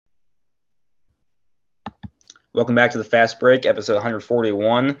Welcome back to the Fast Break, episode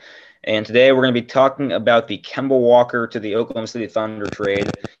 141. And today we're going to be talking about the Kemba Walker to the Oklahoma City Thunder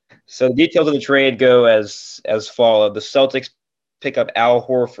trade. So the details of the trade go as follow. The Celtics pick up Al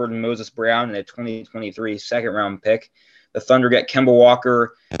Horford and Moses Brown in a 2023 second-round pick. The Thunder get Kemba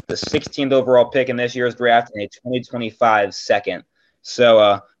Walker, the 16th overall pick in this year's draft, and a 2025 second.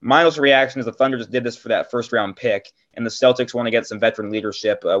 So my initial reaction is the Thunder just did this for that first-round pick, and the Celtics want to get some veteran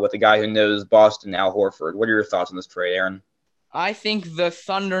leadership with a guy who knows Boston, Al Horford. What are your thoughts on this trade, Aaron? I think the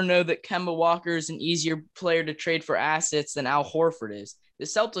Thunder know that Kemba Walker is an easier player to trade for assets than Al Horford is. The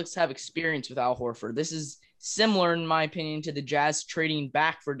Celtics have experience with Al Horford. This is similar, in my opinion, to the Jazz trading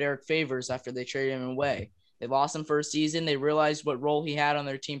back for Derek Favors after they traded him away. They lost him for a season. They realized what role he had on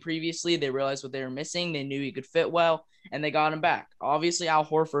their team previously. They realized what they were missing. They knew he could fit well, and they got him back. Obviously, Al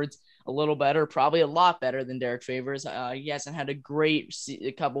Horford's a little better, probably a lot better than Derek Favors. He hasn't had a great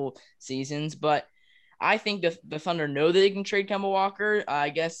couple seasons, but I think the Thunder know that they can trade Kemba Walker. I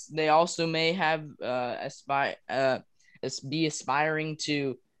guess they also may have be aspiring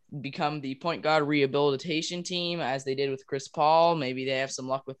to become the point guard rehabilitation team as they did with Chris Paul. Maybe they have some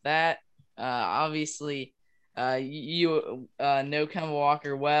luck with that. Obviously, you know Kemba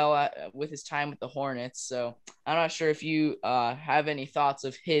Walker well with his time with the Hornets, so I'm not sure if you have any thoughts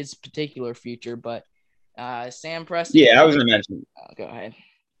of his particular future. But Sam Presti, Yeah, I was going to mention. go ahead.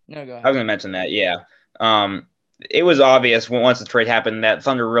 No, go I was ahead. going to mention that. Yeah, it was obvious once the trade happened that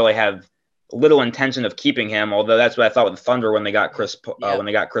Thunder really had little intention of keeping him. Although that's what I thought with the Thunder when they got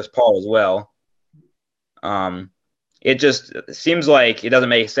Yep. Chris Paul as well. Um, it just seems like it doesn't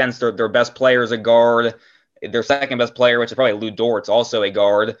make sense. Their best player is a guard. Their second best player, which is probably Lou Dort's, also a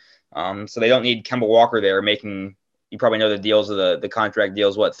guard. So they don't need Kemba Walker there making. You probably know the deals of the contract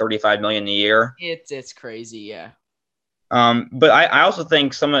deals. What, 35 million a year? It's crazy, yeah. But I also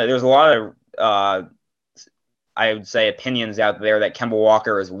think there's a lot of I would say opinions out there that Kemba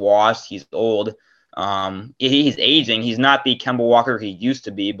Walker is washed. He's old. He's aging. He's not the Kemba Walker he used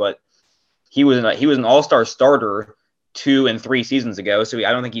to be, but he was an all-star starter 2 and 3 seasons ago, so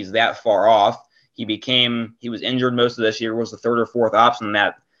I don't think he's that far off. He was injured most of this year, was the third or fourth option in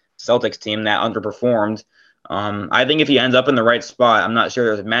that Celtics team that underperformed. I think if he ends up in the right spot, I'm not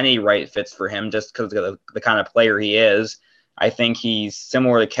sure there's many right fits for him just because of the kind of player he is. I think he's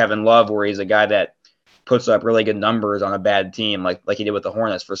similar to Kevin Love, where he's a guy that puts up really good numbers on a bad team, like he did with the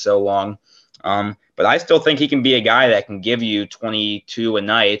Hornets for so long. But I still think he can be a guy that can give you 22 a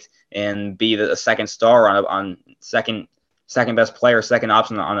night and be the second star on second best player, second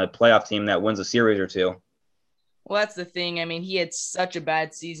option on a playoff team that wins a series or two. Well, that's the thing. I mean, he had such a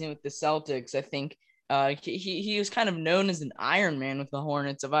bad season with the Celtics. I think he was kind of known as an Iron Man with the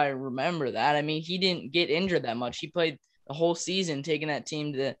Hornets, if I remember that. I mean, he didn't get injured that much. He played the whole season, taking that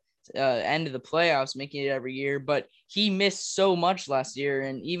team to the end of the playoffs, making it every year. But he missed so much last year,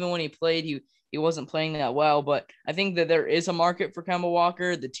 and even when he played, he wasn't playing that well. But I think that there is a market for Kemba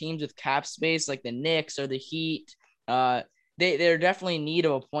Walker. The teams with cap space, like the Knicks or the Heat, they're definitely in need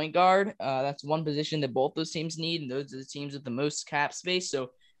of a point guard. That's one position that both those teams need, and those are the teams with the most cap space.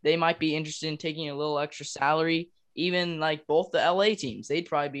 So they might be interested in taking a little extra salary. Even like both the LA teams, they'd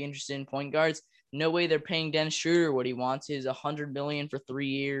probably be interested in point guards. No way they're paying Dennis Schroeder what he wants, his 100 million for 3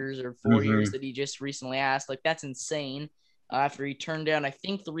 years or 4 years Mm-hmm. that he just recently asked. Like that's insane. After he turned down, I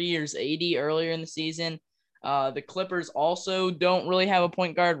think 3 years 80 earlier in the season. The Clippers also don't really have a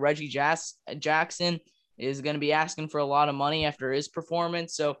point guard. Jackson is going to be asking for a lot of money after his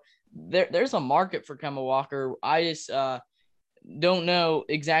performance. So there's a market for Kemba Walker. I just don't know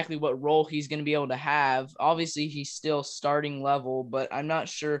exactly what role he's going to be able to have. Obviously, he's still starting level, but I'm not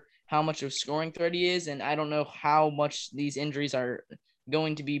sure how much of scoring threat he is, and I don't know how much these injuries are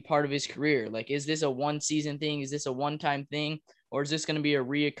going to be part of his career. Like, is this a one season thing? Is this a one time thing? Or is this going to be a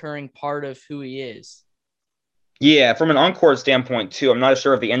reoccurring part of who he is? Yeah, from an on-court standpoint too, I'm not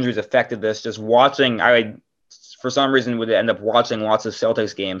sure if the injuries affected this. Just watching, for some reason would end up watching lots of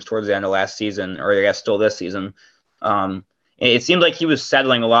Celtics games towards the end of last season, or I guess still this season. It seemed like he was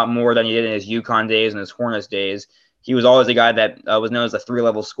settling a lot more than he did in his UConn days and his Hornets days. He was always a guy that was known as a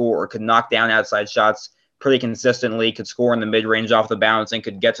three-level scorer, could knock down outside shots pretty consistently, could score in the mid-range off the bounce, and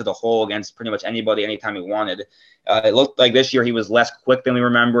could get to the hole against pretty much anybody anytime he wanted. It looked like this year he was less quick than we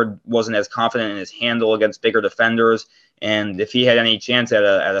remembered, wasn't as confident in his handle against bigger defenders, and if he had any chance at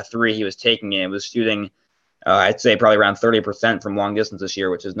a three, he was taking it. It was shooting, I'd say probably around 30% from long distance this year,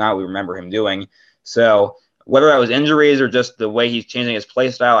 which is not what we remember him doing. So whether that was injuries or just the way he's changing his play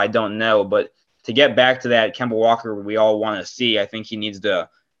style, I don't know. But to get back to that Kemba Walker we all want to see, I think he needs to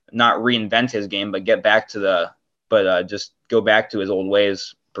not reinvent his game, but just go back to his old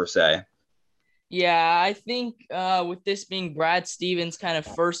ways per se. Yeah, I think with this being Brad Stevens' kind of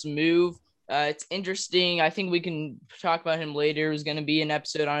first move, it's interesting. I think we can talk about him later. It was going to be an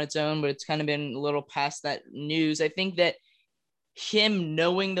episode on its own, but it's kind of been a little past that news. I think that him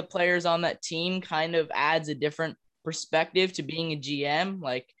knowing the players on that team kind of adds a different perspective to being a GM.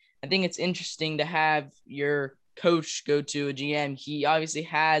 Like, I think it's interesting to have your coach go to a GM. He obviously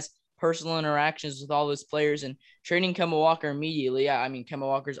has personal interactions with all those players, and trading Kemba Walker immediately. I mean, Kemba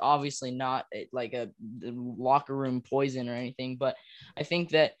Walker's obviously not like a locker room poison or anything, but I think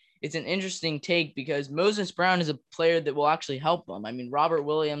that it's an interesting take because Moses Brown is a player that will actually help them. I mean, Robert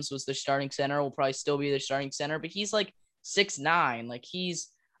Williams was the starting center, will probably still be the starting center, but he's like 6'9". Like he's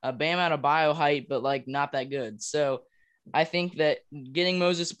a Bam Adebayo height, but like not that good. So I think that getting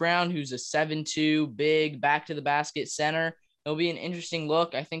Moses Brown, who's a 7'2", big back to the basket center, it'll be an interesting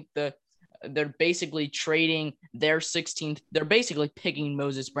look. I think they're basically trading their 16th. They're basically picking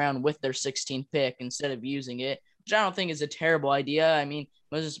Moses Brown with their 16th pick instead of using it, which I don't think is a terrible idea. I mean,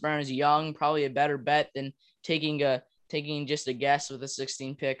 Moses Brown is young, probably a better bet than taking just a guess with a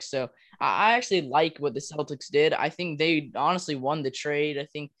 16 pick. So I actually like what the Celtics did. I think they honestly won the trade. I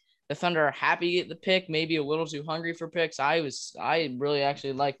think the Thunder are happy to get the pick, maybe a little too hungry for picks. I really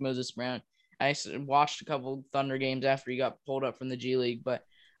actually like Moses Brown. I watched a couple Thunder games after he got pulled up from the G League, but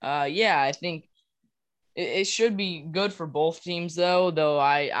yeah, I think it should be good for both teams though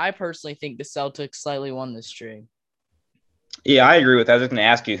I personally think the Celtics slightly won this trade. Yeah, I agree with that. I was just going to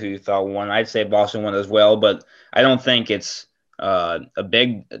ask you who you thought won. I'd say Boston won as well, but I don't think it's a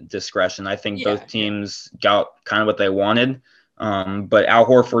big discretion. I think both Yeah. teams got kind of what they wanted. But Al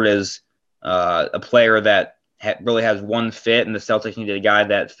Horford is a player that really has one fit, and the Celtics needed a guy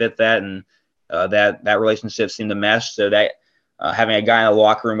that fit that, and that relationship seemed to mesh. So that having a guy in the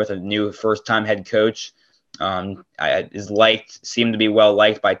locker room with a new first-time head coach seemed to be well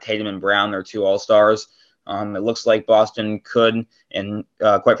liked by Tatum and Brown. They're two All-Stars. It looks like Boston could and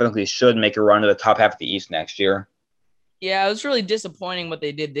quite frankly should make a run to the top half of the East next year. Yeah, it was really disappointing what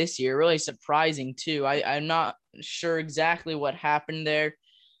they did this year. Really surprising too. I'm not sure exactly what happened there.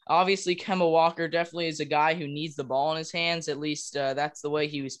 Obviously, Kemba Walker definitely is a guy who needs the ball in his hands. At least that's the way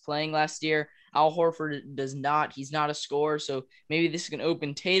he was playing last year. Al Horford does not. He's not a scorer, so maybe this can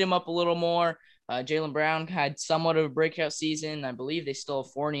open Tatum up a little more. Jaylen Brown had somewhat of a breakout season. I believe they still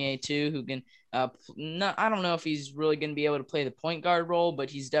have Fournier too, who can. I don't know if he's really going to be able to play the point guard role, but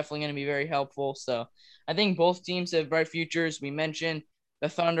he's definitely going to be very helpful. So I think both teams have bright futures. We mentioned the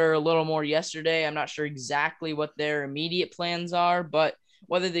Thunder a little more yesterday. I'm not sure exactly what their immediate plans are, but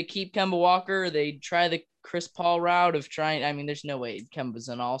whether they keep Kemba Walker or they try the Chris Paul route of trying. I mean, there's no way Kemba's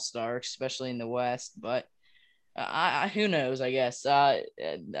an all-star, especially in the West, but who knows, I guess. I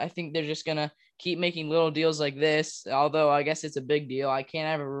think they're just going to keep making little deals like this, although I guess it's a big deal. I can't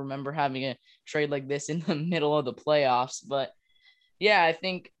ever remember having a trade like this in the middle of the playoffs, but yeah, I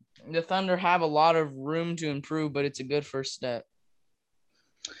think the Thunder have a lot of room to improve, but it's a good first step.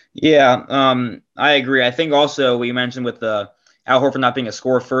 Yeah, I agree. I think also we mentioned with the Al Horford not being a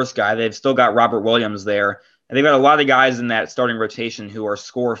score first guy, they've still got Robert Williams there, and they've got a lot of guys in that starting rotation who are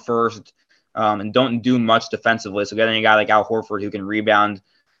score first and don't do much defensively. So getting a guy like Al Horford who can rebound,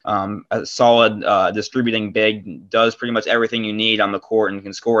 a solid distributing big, does pretty much everything you need on the court and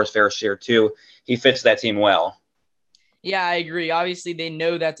can score his fair share too. He fits that team well. Yeah, I agree. Obviously, they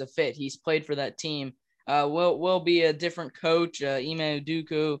know that's a fit. He's played for that team. Will be a different coach, Ime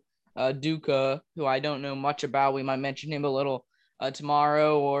Duka, who I don't know much about. We might mention him a little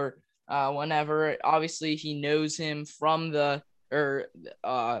tomorrow or whenever. Obviously, he knows him from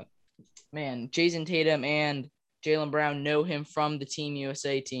Jason Tatum and Jaylen Brown know him from the Team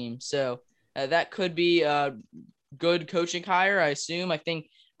USA team. So that could be a good coaching hire, I assume. I think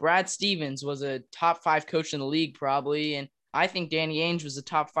Brad Stevens was a top 5 coach in the league, probably. And I think Danny Ainge was a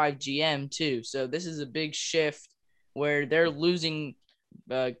top 5 GM, too. So this is a big shift where they're losing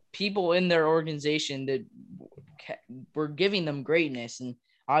people in their organization that were giving them greatness. And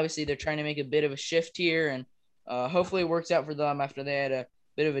obviously, they're trying to make a bit of a shift here. And hopefully, it works out for them after they had a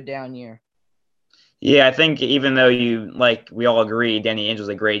bit of a down year. Yeah, I think even though we all agree, Danny Ainge was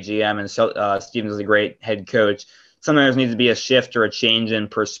a great GM and Stevens was a great head coach. Sometimes there needs to be a shift or a change in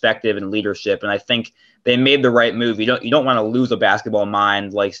perspective and leadership, and I think they made the right move. You don't want to lose a basketball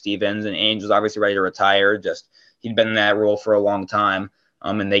mind like Stevens, and Ainge was obviously ready to retire. Just he'd been in that role for a long time,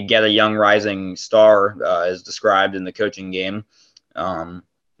 and they get a young rising star as described in the coaching game.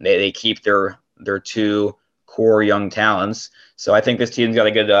 They keep their two core young talents, so I think this team's got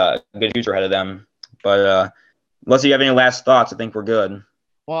a good future ahead of them. But unless you have any last thoughts, I think we're good.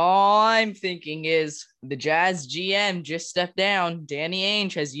 Well, all I'm thinking is the Jazz GM just stepped down. Danny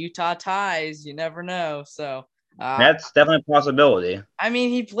Ainge has Utah ties. You never know. So, That's definitely a possibility. I mean,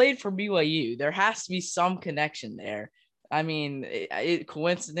 he played for BYU. There has to be some connection there. I mean,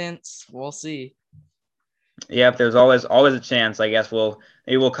 coincidence? We'll see. Yep, there's always a chance. I guess we'll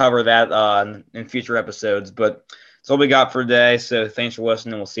cover that in future episodes. But that's all we got for today. So thanks for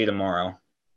listening. We'll see you tomorrow.